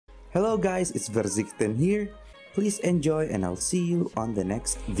Hello guys, it's Verzikten here. Please enjoy and I'll see you on the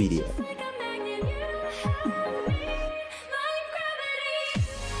next video.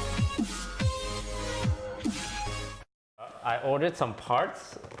 I ordered some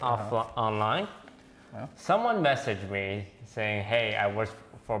parts online. Yeah. Someone messaged me saying, hey, I work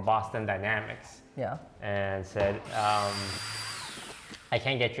for Boston Dynamics. Yeah. And said, I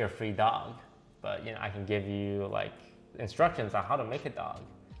can't get you a free dog, but I can give you like instructions on how to make a dog.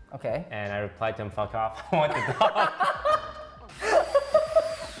 Okay. And I replied to him, fuck off, I want the dog.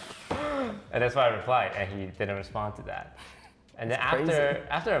 And that's why I replied, and he didn't respond to that. And then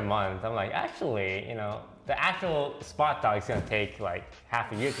after a month, I'm like, actually, the actual spot dog is gonna take like half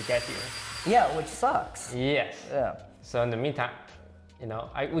a year to get here. Yeah, which sucks. Yes. Yeah. So in the meantime,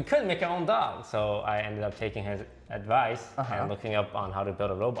 we couldn't make our own dog, so I ended up taking his advice and looking up on how to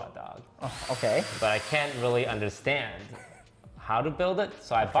build a robot dog. Oh, okay. But I can't really understand how to build it,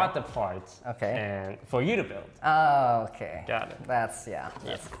 so I bought the parts and for you to build. Oh, okay. Got it. That's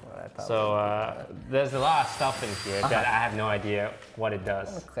what I thought. So there's a lot of stuff in here that I have no idea what it does.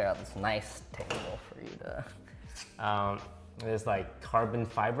 I'm gonna clear out this nice table for you to. There's like carbon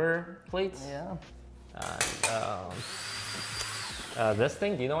fiber plates. Yeah. This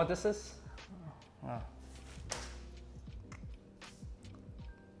thing, do you know what this is? Oh.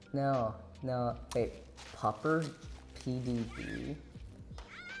 No. Wait, Popper PDB.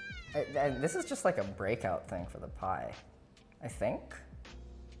 This is just like a breakout thing for the Pi, I think.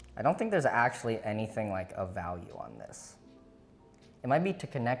 I don't think there's actually anything like of value on this. It might be to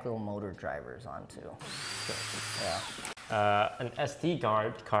connect little motor drivers onto. Yeah. An SD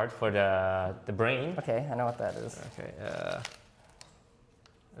card for the brain. Okay, I know what that is. Okay.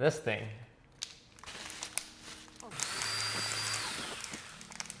 This thing.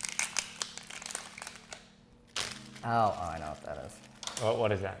 Oh, I know what that is.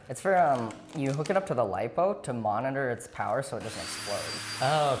 What is that? It's for, you hook it up to the LiPo to monitor its power so it doesn't explode.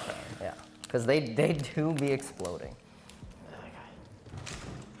 Oh, okay. Yeah, because they do be exploding.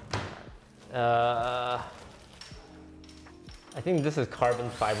 I think this is carbon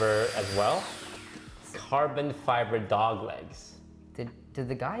fiber as well. Carbon fiber dog legs. Did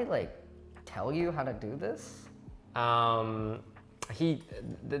the guy like tell you how to do this?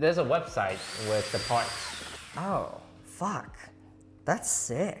 There's a website with the parts. Oh, fuck. That's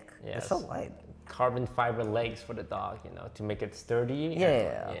sick. Yes. It's so light. Carbon fiber legs for the dog, to make it sturdy.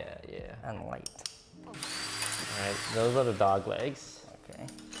 Yeah. And light. Alright, those are the dog legs. Okay.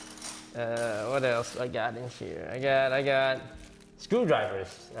 What else I got in here? I got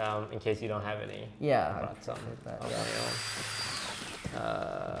screwdrivers, in case you don't have any. Yeah. I brought some that, of yeah. my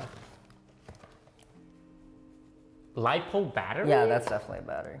own. LiPo battery? Yeah, that's definitely a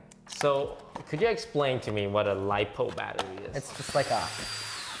battery. So, could you explain to me what a LiPo battery is? It's just like a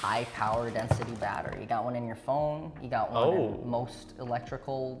high power density battery. You got one in your phone, you got one in most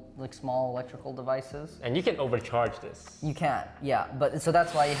small electrical devices. And you can overcharge this. You can, yeah. But so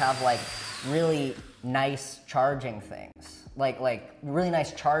that's why you have like really nice charging things. Like really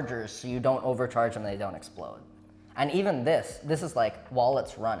nice chargers so you don't overcharge them, they don't explode. And even this is like while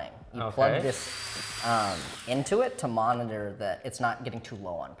it's running. You plug this into it to monitor that it's not getting too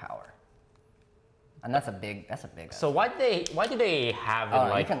low on power. And that's a big. So why do they have it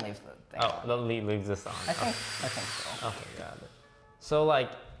like? You can leave the thing. Oh, they'll leave this on. I think so. Okay, got it. So like,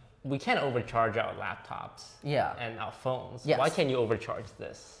 we can't overcharge our laptops. Yeah. And our phones. Yes. Why can't you overcharge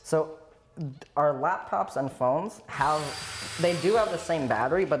this? So our laptops and phones they do have the same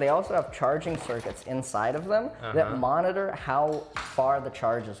battery, but they also have charging circuits inside of them that monitor how far the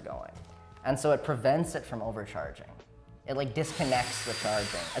charge is going. And so it prevents it from overcharging. It like disconnects the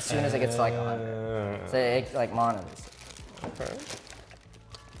charging as soon as it gets to like 100. So it like monitors. Okay.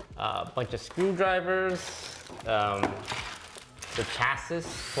 A bunch of screwdrivers, the chassis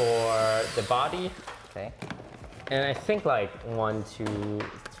for the body. Okay. And I think like 1, 2,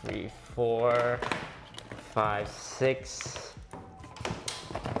 3, 4, 5, 6,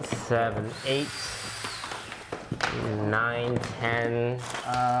 7, 8, 9, 10.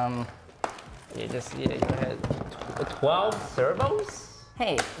 Go ahead. 12 servos?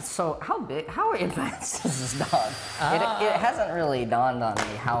 Hey, so how advanced is this dog? It hasn't really dawned on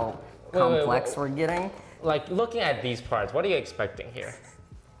me how complex we're getting. Like looking at these parts, what are you expecting here?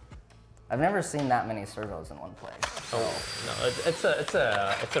 I've never seen that many servos in one place. So. Oh no, it's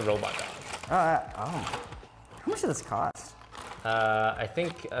a robot dog. How much does this cost? I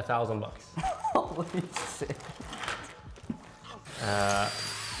think $1,000. Holy shit.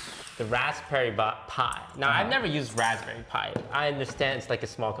 the Raspberry Pi. Now, I've never used Raspberry Pi. I understand it's like a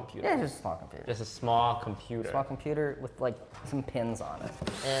small computer. Yeah, just a small computer. Just a small computer. Small computer with like some pins on it.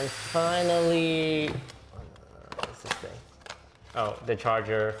 And finally, what's this thing? Oh, the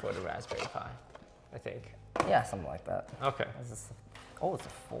charger for the Raspberry Pi, I think. Yeah, something like that. Okay. Oh, it's a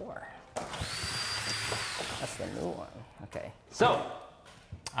 4. That's the new one. Okay. So,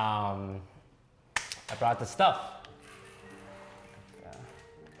 I brought the stuff.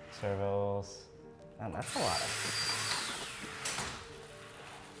 Servos. Man, that's a lot of.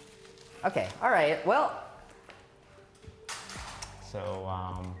 Okay. All right. Well. So,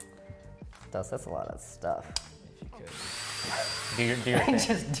 That's a lot of stuff. if you could do your thing.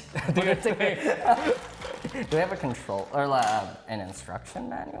 Just do your thing. Do we have a control or an instruction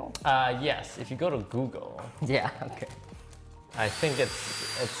manual? Yes. If you go to Google, Yeah. Okay. I think it's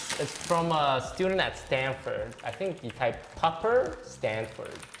from a student at Stanford. I think you type Pupper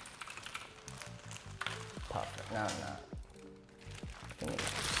Stanford. Pupper. No, not. Give me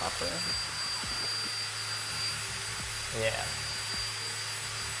copper. Yeah.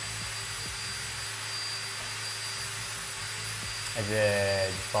 Is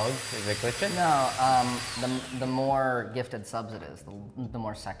it bugged? Is it glitching? No. The more gifted subs it is, the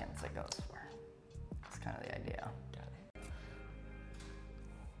more seconds it goes for. That's kind of the idea.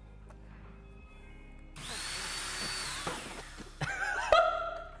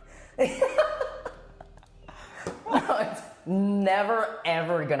 No, it's never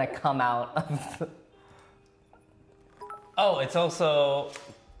ever gonna come out of the... Oh, it's also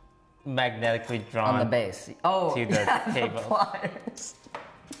magnetically drawn on the base. Oh, to the yeah, table. the pliers.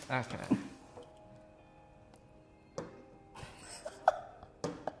 Okay.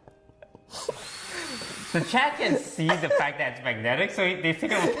 The chat can see the fact that it's magnetic, so they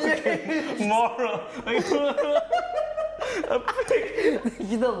think I'm fucking moral. Like,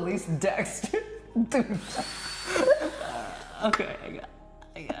 You're the least dexterous dude. okay, I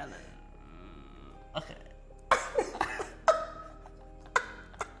got it. Okay.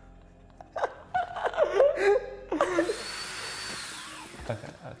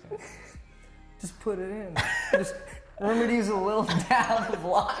 Okay. Just put it in. Just remember to use a little dab of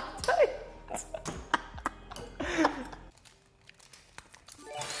Loctite.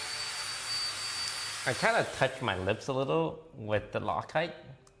 I kind of touch my lips a little with the Loctite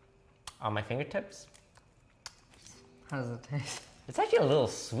on my fingertips. How does it taste? It's actually a little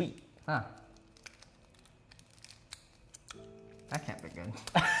sweet. Huh. That can't be good.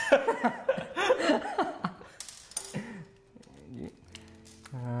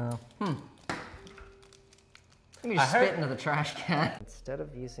 You spit into the trash can. Instead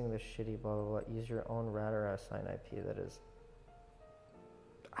of using the shitty blah blah blah, use your own router assigned IP that is...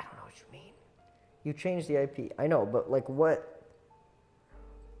 I don't know what you mean. You changed the IP. I know, but like what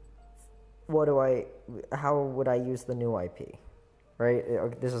do I... How would I use the new IP? Right?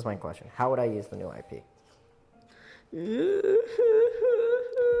 This is my question. How would I use the new IP?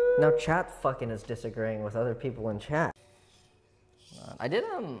 Now chat fucking is disagreeing with other people in chat. I did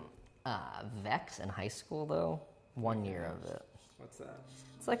Vex in high school though. 1 year of it. What's that?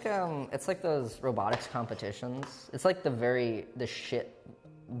 It's like those robotics competitions. It's like the shit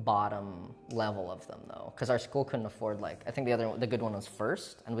bottom level of them though, because our school couldn't afford like, I think the good one was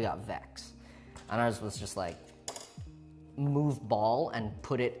first, and we got Vex, and ours was just like move ball and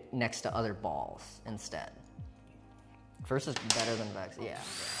put it next to other balls instead. First is better than Vex. Yeah.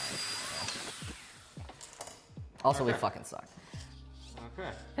 Also, we fucking suck.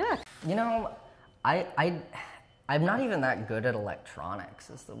 Okay. Yeah. You know, I'm not even that good at electronics.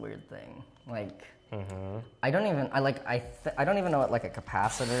 Is the weird thing. Like, I don't even know what like a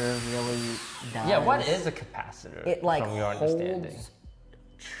capacitor really does. Yeah, what is a capacitor? It like from your understanding? holds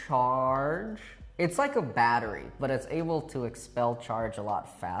charge. It's like a battery, but it's able to expel charge a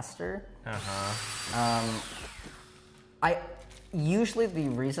lot faster. Usually the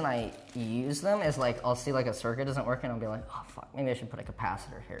reason I use them is like I'll see like a circuit isn't working, I'll be like, oh fuck, maybe I should put a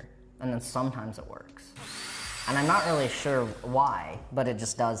capacitor here. And then sometimes it works. And I'm not really sure why, but it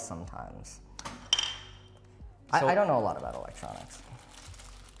just does sometimes. I don't know a lot about electronics.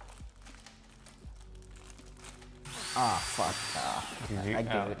 Ah, fuck.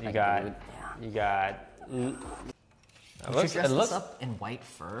 You got. It looks up in white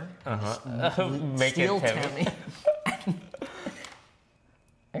fur. Make it Steal Temmie. Temmie.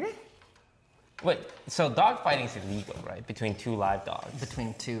 Okay. Wait, so dog fighting is illegal, right? Between two live dogs.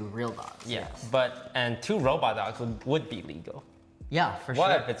 Between two real dogs. Yeah, Yes. and two robot dogs would be legal. Yeah, for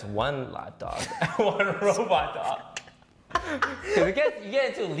What sure. if it's one live dog, one robot dog? Because you get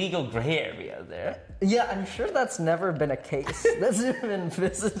into a legal gray area there. Yeah, I'm sure that's never been a case. That's never been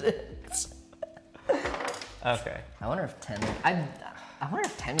visited. Okay. I wonder if Temmie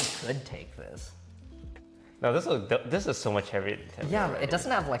could take this. No, this is so much heavier than Temmie. Yeah, already. it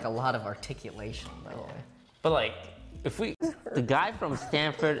doesn't have like a lot of articulation though. But like, if we, the guy from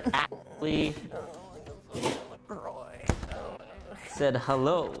Stanford actually said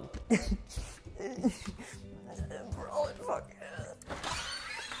hello.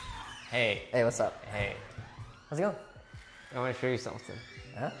 Hey. Hey, what's up? Hey. How's it going? I want to show you something.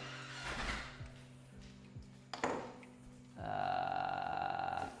 Huh?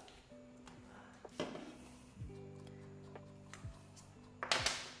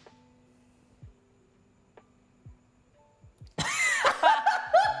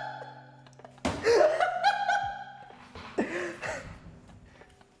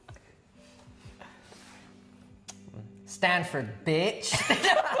 Stanford, bitch.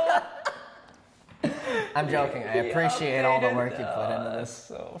 I'm joking. I appreciate all the work you put into this.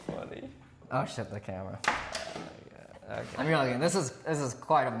 So funny. Oh shit, the camera. Okay. I'm joking. This is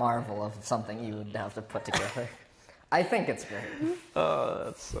quite a marvel of something you would have to put together. I think it's great. Oh,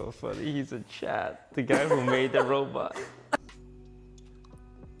 that's so funny. He's in chat. The guy who made the robot.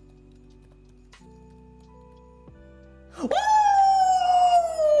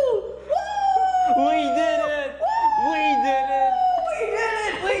 We did it! We did it! We did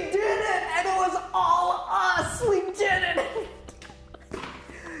it! We did it! And it was all us! We did it!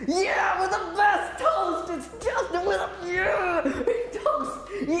 Yeah, we're the best toast! It's Justin with a toast!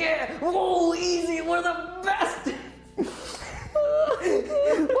 Yeah! Whoa, easy! We're the best! Whoa,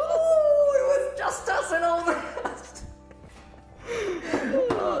 it was just us and over us!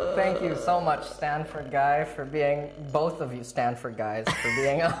 Thank you so much, Stanford guy, for being, both of you Stanford guys, for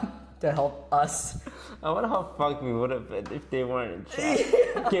being to help us. I wonder how fucked we would have been if they weren't in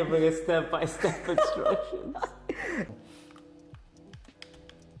chat, giving us step-by-step instructions.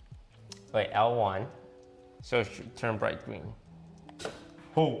 Wait, L1. So turn bright green.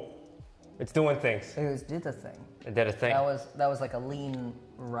 Oh, it's doing things. It was did the thing. It did a thing. That was like a lean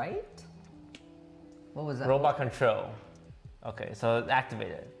right? What was that? Robot control. Okay, so it's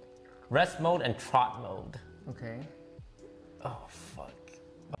activated. Rest mode and trot mode. Okay. Oh, fuck.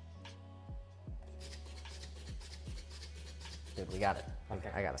 Dude, we got it. Okay.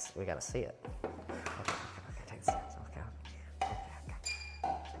 We gotta see it. Okay, take a stance. Okay.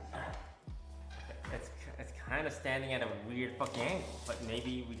 It's kind of standing at a weird fucking angle, but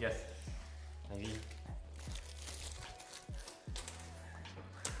maybe we just, maybe. Okay.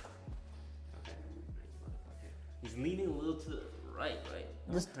 He's leaning a little to the right?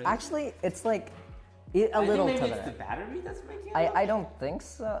 Just actually, it's like a little to maybe it's the the battery that's making it. I don't think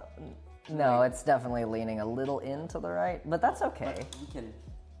so. No, it's definitely leaning a little in to the right, but that's okay. But we can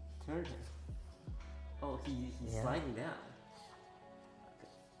turn him. Oh, he's sliding down.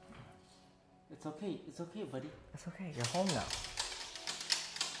 Okay. It's okay, buddy. It's okay. You're home now.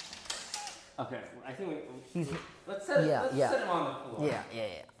 Okay, I think He's let's set him on the floor. yeah.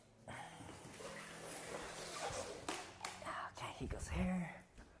 Okay, he goes here.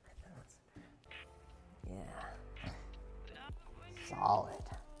 Yeah. Solid.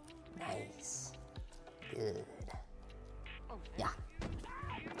 Nice. Good. Yeah.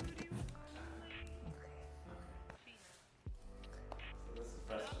 This is the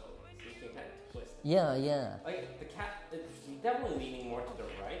first one, so you can kind of twist it. Yeah. Like the cat, it's definitely leaning more to the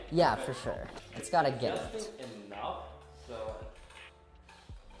right. Yeah, for sure. It's gotta get it. Just enough, so.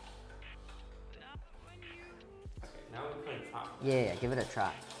 Okay, now we're putting top. Yeah, give it a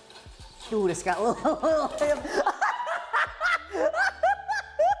try. Dude, it's got a little hip.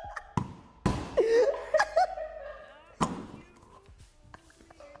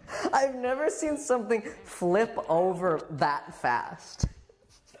 I've never seen something flip over that fast.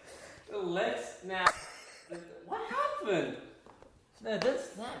 The legs snap. What happened? No, it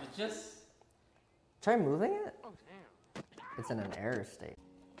doesn't snap. It just. Try moving it. It's in an error state.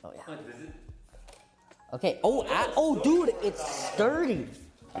 Oh yeah. What is it? Okay. Oh, dude, it's sturdy.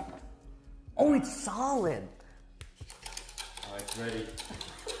 Oh, it's solid. Oh, it's ready.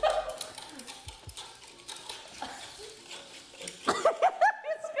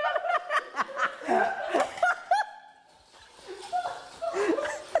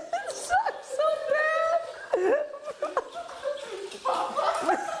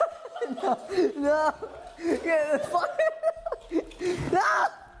 No. Yeah, fuck. No.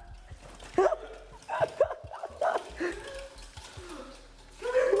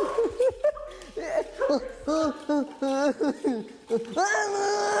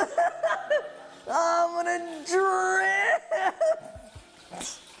 I'm gonna drift.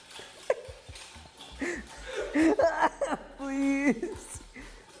 Please.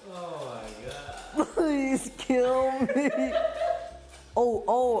 Oh my god. Please kill me.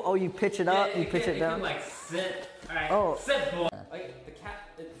 Oh, you pitch it up, you pitch it down. Can, like, sit. Alright, sit, boy. Like, the cat,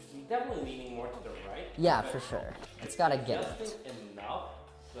 it's definitely leaning more to the right. Yeah, for sure. It's gotta get it. Just enough,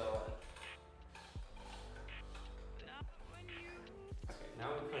 so... Okay, now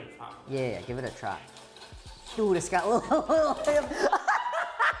we're putting top. Yeah, give it a try. Dude, it's got a little hip.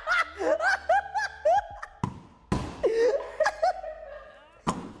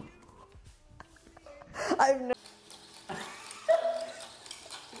 I've no.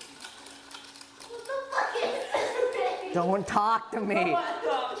 Don't talk to me.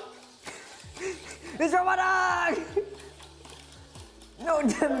 It's from my dog. No,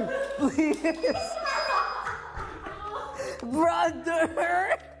 Temmie, please.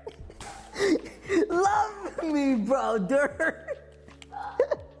 Brother. Love me, brother.